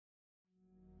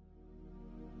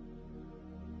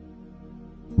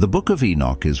The Book of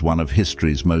Enoch is one of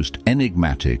history's most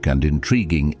enigmatic and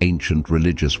intriguing ancient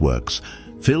religious works,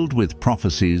 filled with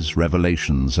prophecies,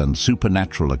 revelations, and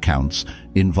supernatural accounts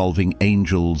involving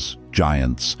angels,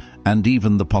 giants, and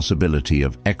even the possibility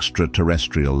of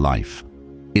extraterrestrial life.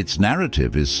 Its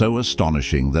narrative is so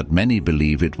astonishing that many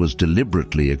believe it was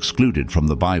deliberately excluded from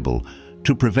the Bible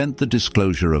to prevent the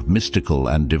disclosure of mystical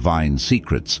and divine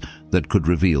secrets that could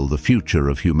reveal the future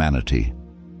of humanity.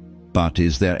 But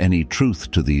is there any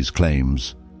truth to these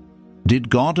claims? Did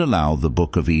God allow the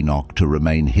Book of Enoch to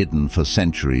remain hidden for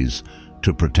centuries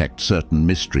to protect certain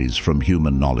mysteries from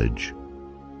human knowledge?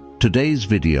 Today's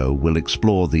video will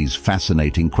explore these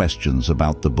fascinating questions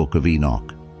about the Book of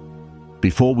Enoch.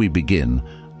 Before we begin,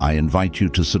 I invite you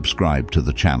to subscribe to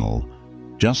the channel.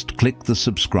 Just click the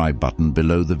subscribe button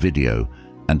below the video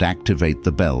and activate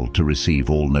the bell to receive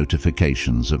all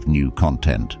notifications of new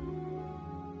content.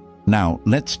 Now,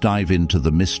 let's dive into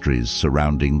the mysteries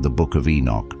surrounding the Book of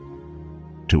Enoch.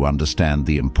 To understand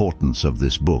the importance of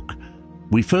this book,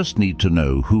 we first need to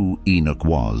know who Enoch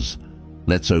was.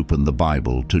 Let's open the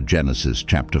Bible to Genesis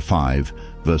chapter 5,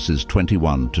 verses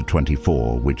 21 to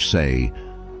 24, which say,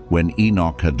 "When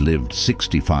Enoch had lived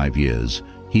 65 years,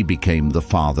 he became the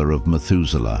father of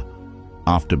Methuselah.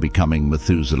 After becoming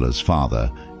Methuselah's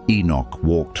father, Enoch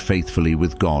walked faithfully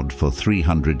with God for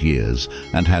 300 years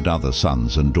and had other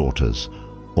sons and daughters.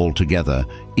 Altogether,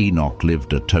 Enoch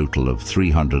lived a total of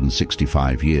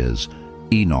 365 years.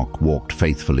 Enoch walked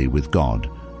faithfully with God.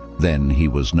 Then he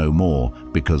was no more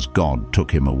because God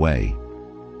took him away."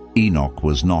 Enoch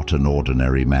was not an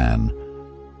ordinary man.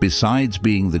 Besides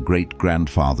being the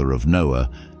great-grandfather of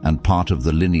Noah and part of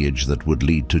the lineage that would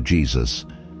lead to Jesus,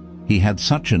 he had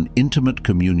such an intimate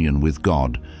communion with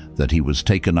God that he was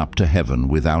taken up to heaven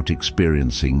without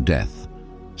experiencing death,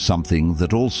 something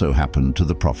that also happened to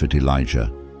the prophet Elijah.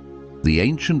 The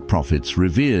ancient prophets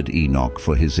revered Enoch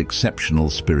for his exceptional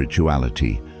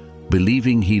spirituality,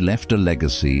 believing he left a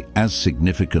legacy as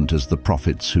significant as the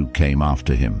prophets who came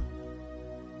after him.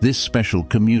 This special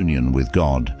communion with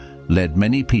God led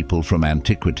many people from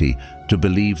antiquity to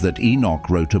believe that Enoch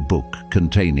wrote a book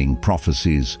containing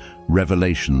prophecies,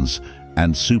 revelations,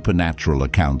 and supernatural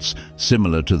accounts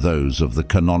similar to those of the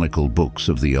canonical books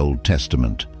of the Old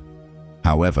Testament.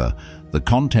 However, the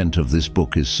content of this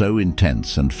book is so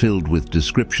intense and filled with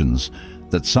descriptions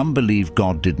that some believe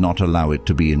God did not allow it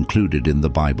to be included in the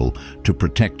Bible to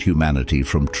protect humanity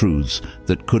from truths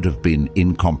that could have been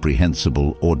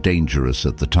incomprehensible or dangerous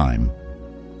at the time.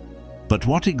 But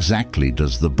what exactly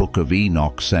does the Book of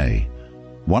Enoch say?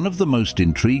 One of the most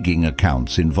intriguing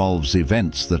accounts involves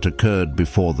events that occurred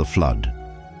before the flood.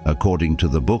 According to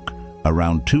the book,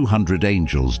 around 200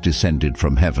 angels descended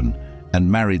from heaven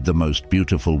and married the most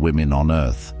beautiful women on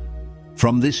earth.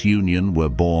 From this union were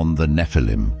born the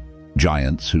Nephilim,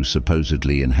 giants who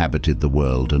supposedly inhabited the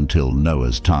world until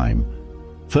Noah's time.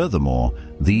 Furthermore,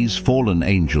 these fallen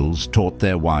angels taught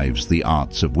their wives the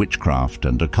arts of witchcraft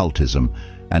and occultism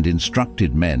and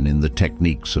instructed men in the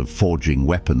techniques of forging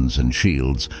weapons and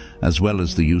shields, as well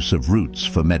as the use of roots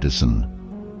for medicine.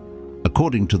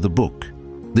 According to the book,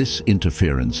 this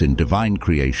interference in divine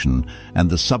creation and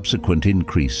the subsequent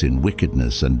increase in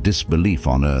wickedness and disbelief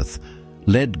on earth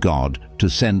led God to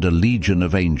send a legion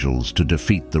of angels to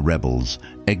defeat the rebels,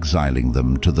 exiling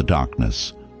them to the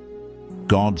darkness.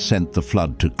 God sent the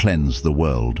flood to cleanse the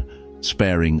world,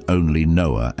 sparing only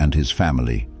Noah and his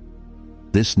family.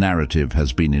 This narrative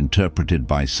has been interpreted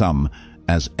by some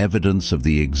as evidence of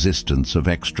the existence of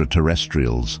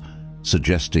extraterrestrials,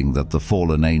 suggesting that the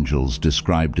fallen angels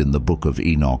described in the Book of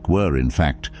Enoch were, in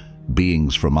fact,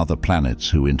 beings from other planets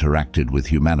who interacted with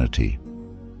humanity.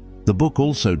 The book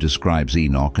also describes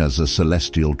Enoch as a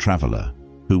celestial traveler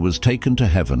who was taken to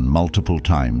heaven multiple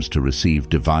times to receive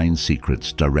divine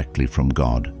secrets directly from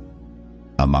God.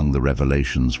 Among the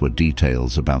revelations were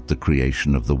details about the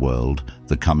creation of the world,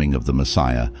 the coming of the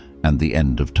Messiah, and the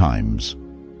end of times.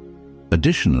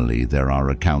 Additionally, there are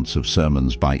accounts of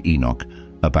sermons by Enoch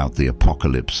about the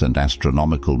apocalypse and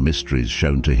astronomical mysteries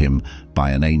shown to him by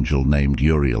an angel named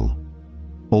Uriel.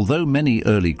 Although many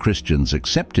early Christians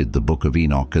accepted the Book of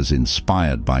Enoch as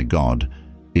inspired by God,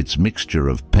 its mixture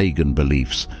of pagan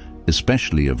beliefs,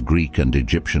 especially of Greek and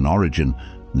Egyptian origin,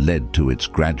 led to its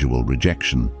gradual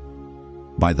rejection.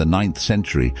 By the 9th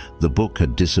century, the book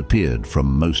had disappeared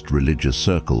from most religious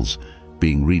circles,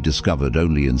 being rediscovered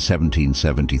only in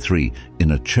 1773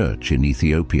 in a church in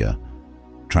Ethiopia.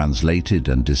 Translated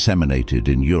and disseminated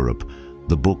in Europe,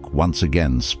 the book once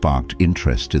again sparked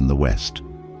interest in the West.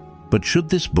 But should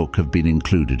this book have been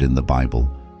included in the Bible?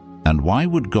 And why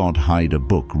would God hide a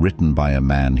book written by a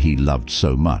man he loved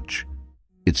so much?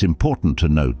 It's important to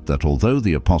note that although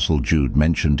the Apostle Jude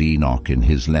mentioned Enoch in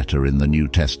his letter in the New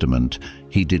Testament,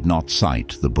 he did not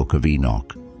cite the Book of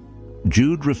Enoch.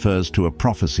 Jude refers to a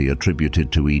prophecy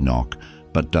attributed to Enoch,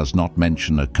 but does not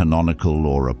mention a canonical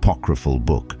or apocryphal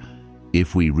book.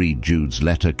 If we read Jude's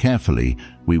letter carefully,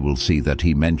 we will see that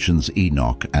he mentions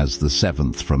Enoch as the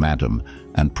seventh from Adam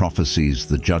and prophesies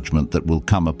the judgment that will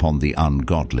come upon the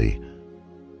ungodly.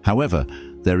 However,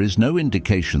 there is no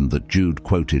indication that Jude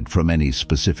quoted from any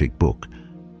specific book.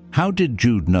 How did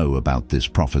Jude know about this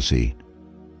prophecy?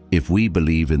 If we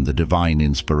believe in the divine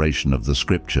inspiration of the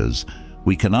Scriptures,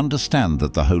 we can understand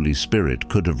that the Holy Spirit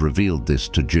could have revealed this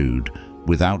to Jude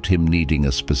without him needing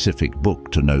a specific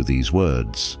book to know these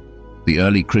words. The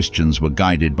early Christians were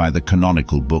guided by the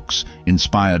canonical books,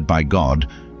 inspired by God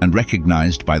and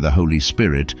recognized by the Holy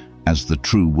Spirit as the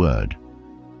true word.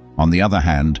 On the other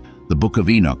hand, the Book of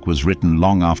Enoch was written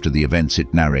long after the events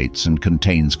it narrates and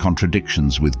contains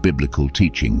contradictions with biblical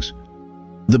teachings.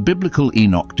 The biblical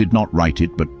Enoch did not write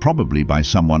it, but probably by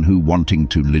someone who, wanting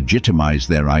to legitimize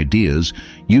their ideas,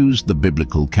 used the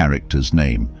biblical character's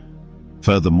name.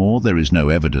 Furthermore, there is no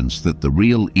evidence that the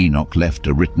real Enoch left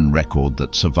a written record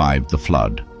that survived the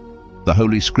flood. The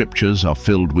Holy Scriptures are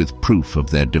filled with proof of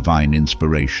their divine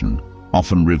inspiration,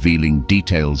 often revealing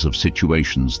details of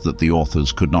situations that the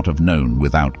authors could not have known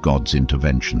without God's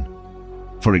intervention.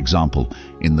 For example,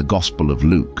 in the Gospel of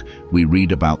Luke, we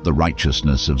read about the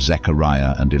righteousness of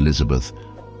Zechariah and Elizabeth.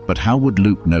 But how would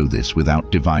Luke know this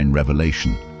without divine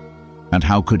revelation? And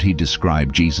how could he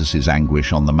describe Jesus'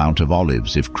 anguish on the Mount of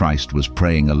Olives if Christ was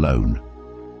praying alone?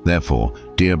 Therefore,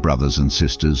 dear brothers and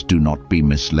sisters, do not be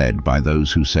misled by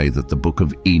those who say that the Book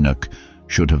of Enoch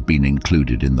should have been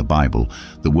included in the Bible.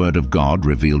 The Word of God,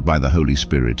 revealed by the Holy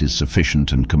Spirit, is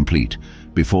sufficient and complete.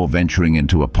 Before venturing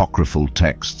into apocryphal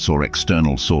texts or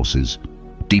external sources,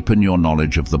 deepen your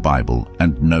knowledge of the Bible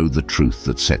and know the truth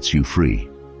that sets you free.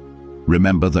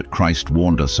 Remember that Christ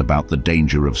warned us about the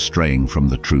danger of straying from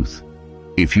the truth.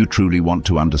 If you truly want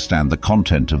to understand the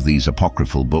content of these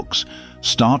apocryphal books,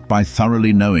 start by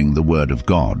thoroughly knowing the Word of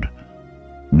God.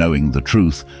 Knowing the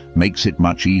truth makes it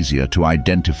much easier to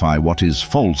identify what is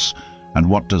false and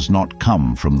what does not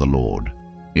come from the Lord.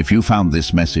 If you found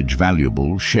this message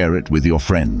valuable, share it with your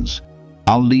friends.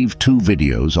 I'll leave 2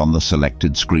 videos on the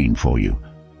selected screen for you.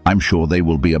 I'm sure they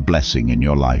will be a blessing in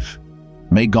your life.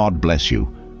 May God bless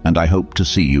you, and I hope to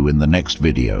see you in the next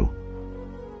video.